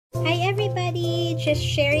just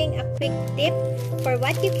sharing a quick tip for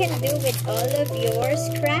what you can do with all of your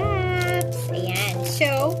scraps. Ayan.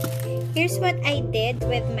 So, here's what I did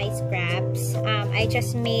with my scraps. I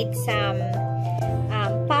just made some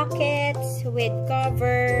pockets with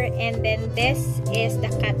cover, and then this is the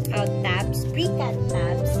cutout tabs, pre-cut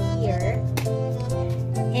tabs here.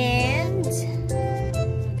 And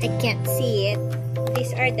I can't see it.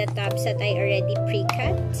 These are the tabs that I already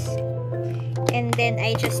pre-cut. And then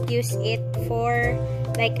I just use it for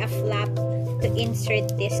like a flap to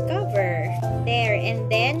insert this cover there. And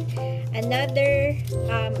then another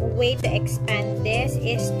way to expand this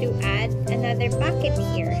is to add another pocket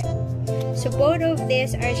here. So both of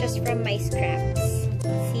these are just from my scraps.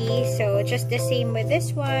 See, so just the same with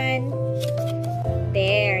this one.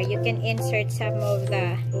 There, you can insert some of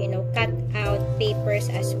the, cut out papers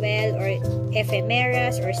as well, or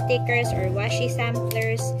ephemeras, or stickers, or washi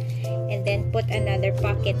samplers, and then put another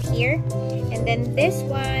pocket here. And then this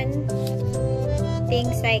one,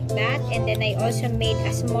 things like that. And then I also made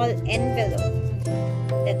a small envelope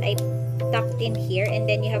that I tucked in here, and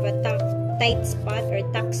then you have a tight spot or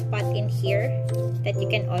tuck spot in here that you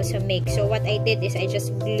can also make. So what I did is I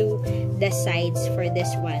just glue the sides for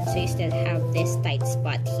this one, so you still have this tight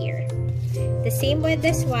spot here. The same with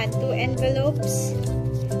this one, 2 envelopes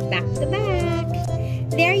back to back.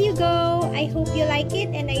 There you go. I hope you like it,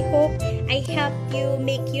 and I hope I helped you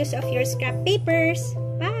make use of your scrap papers.